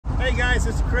guys,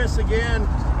 it's Chris again.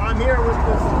 I'm here with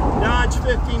this Dodge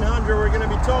 1500. We're going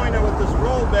to be towing it with this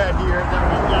roll bed here that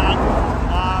we got.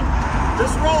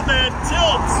 This roll bed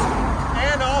tilts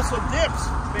and also dips,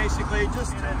 basically,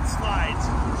 just and it slides.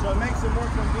 So it makes it more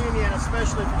convenient,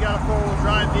 especially if you got a four-wheel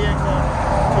drive vehicle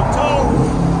to tow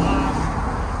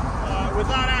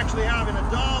without actually having a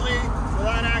dolly,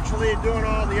 without actually doing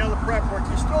all the other prep work.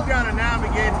 You still got to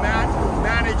navigate,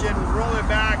 manage it, and roll it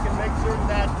back and make certain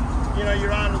that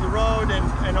you're out of the road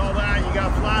and all that. You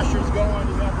got flashers going.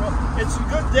 It's a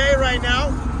good day right now.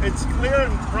 It's clear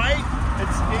and bright.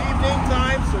 It's evening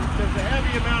time, so there's a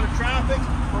heavy amount of traffic,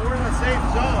 but we're in a safe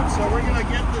zone. So we're going to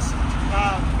get this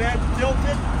bed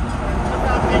tilted and put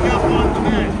that thing up on the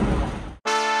bed.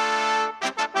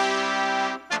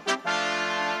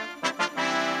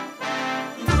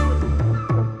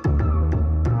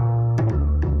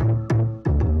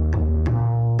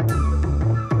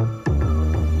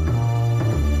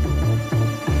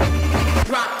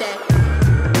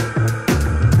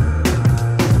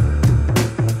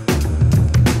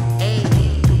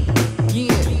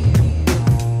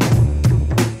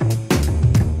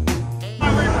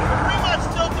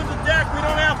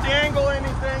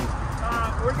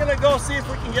 We're gonna go see if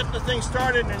we can get the thing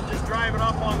started and just drive it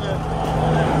up on the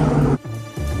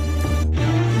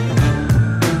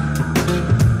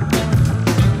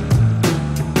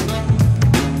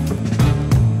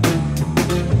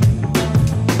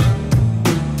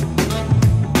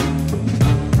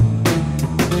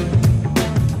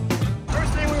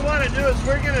First thing we want to do is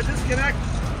we're gonna disconnect,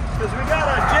 because we got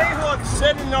a J-hook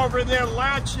sitting over there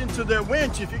latched into the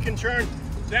winch. If you can turn,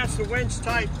 that's the winch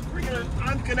type. We're going to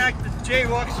unconnect the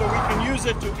J-hook so we can use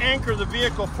it to anchor the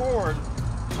vehicle forward.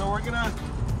 So we're going to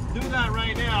do that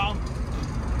right now.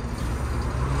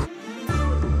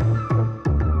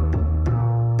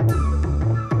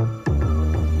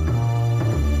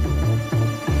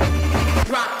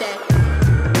 Drop that.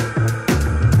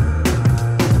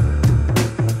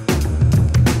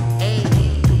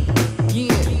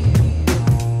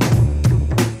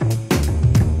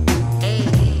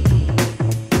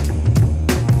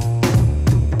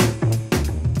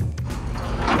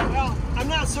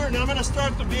 I'm going to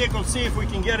start the vehicle, see if we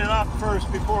can get it up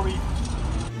first before we...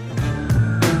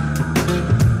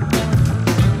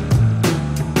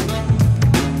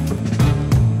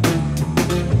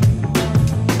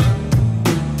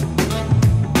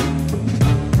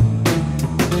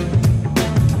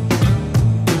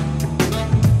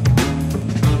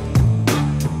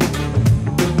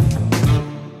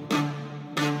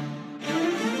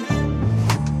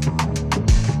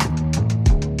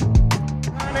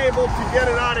 Able to get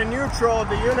it out of neutral.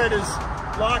 The unit is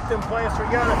locked in place. We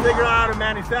got to figure out a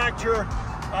manufacturer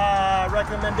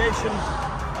recommendation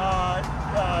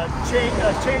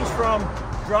change from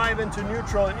drive into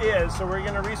neutral it is. So we're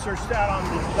going to research that on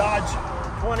the Dodge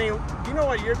 20. Do you know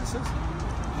what year this is?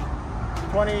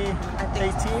 2018?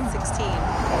 16.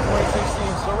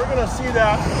 2016. So we're going to see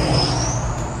that,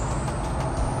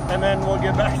 and then we'll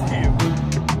get back to you.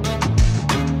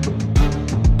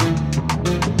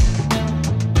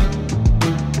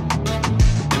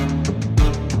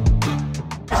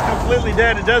 Completely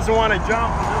dead. It doesn't want to jump.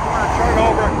 It doesn't want to turn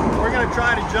over. We're going to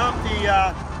try to jump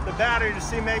the battery to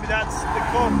see maybe that's the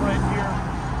culprit here.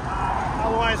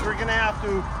 Otherwise, we're going to have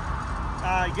to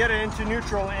get it into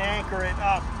neutral and anchor it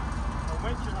up.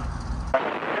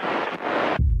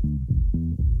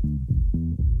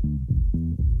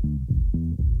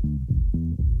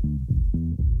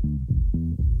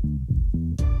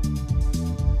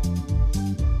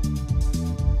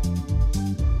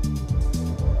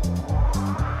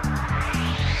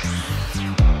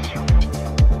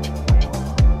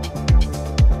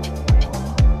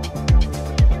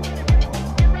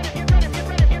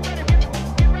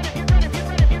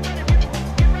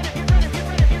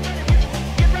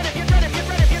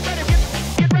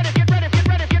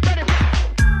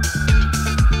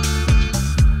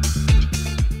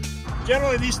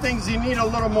 Generally, these things, you need a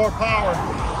little more power.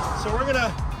 So we're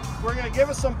gonna give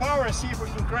it some power and see if we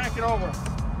can crank it over.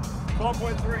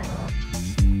 12.3.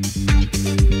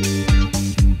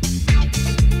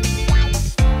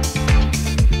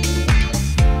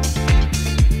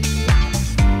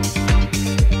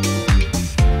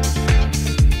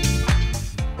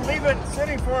 Leave it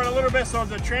sitting for a little bit so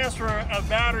the transfer of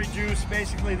battery juice,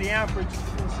 basically the amperage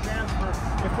is transfer.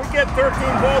 If we get 13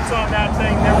 volts on that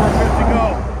thing, then we're good to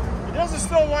go. It doesn't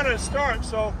still want to start,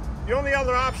 so the only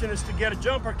other option is to get a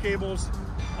jumper cables.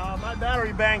 My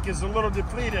battery bank is a little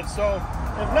depleted, so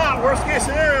if not, worst case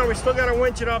scenario, we still got to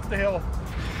winch it up the hill.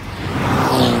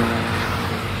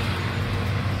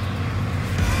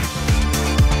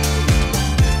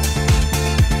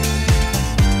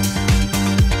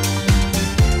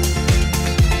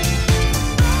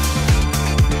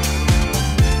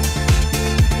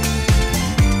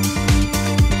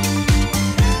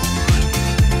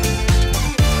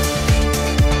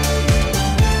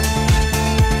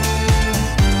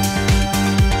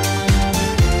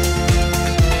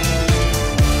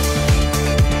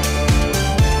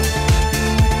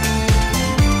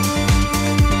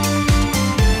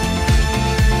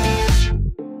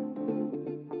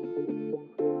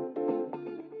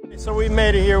 So we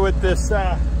made it here with this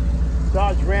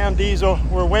Dodge Ram diesel.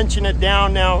 We're winching it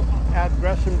down now at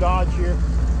Gresham Dodge here.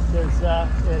 Because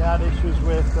it had issues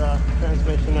with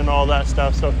transmission and all that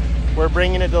stuff. So we're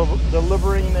bringing it,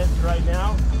 delivering it right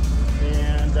now.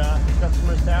 And the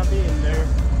customer's happy, and they're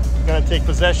going to take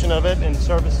possession of it and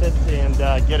service it and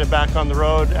get it back on the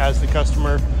road as the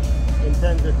customer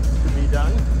intends it to be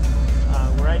done.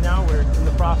 Right now we're in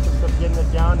the process of getting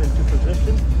it down into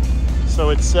position. So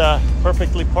it's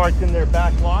perfectly parked in their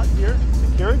back lot here,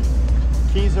 secured.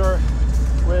 Keys are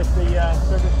with the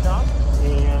service shop,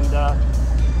 and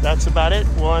that's about it.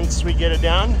 Once we get it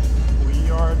down,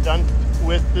 we are done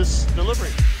with this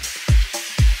delivery.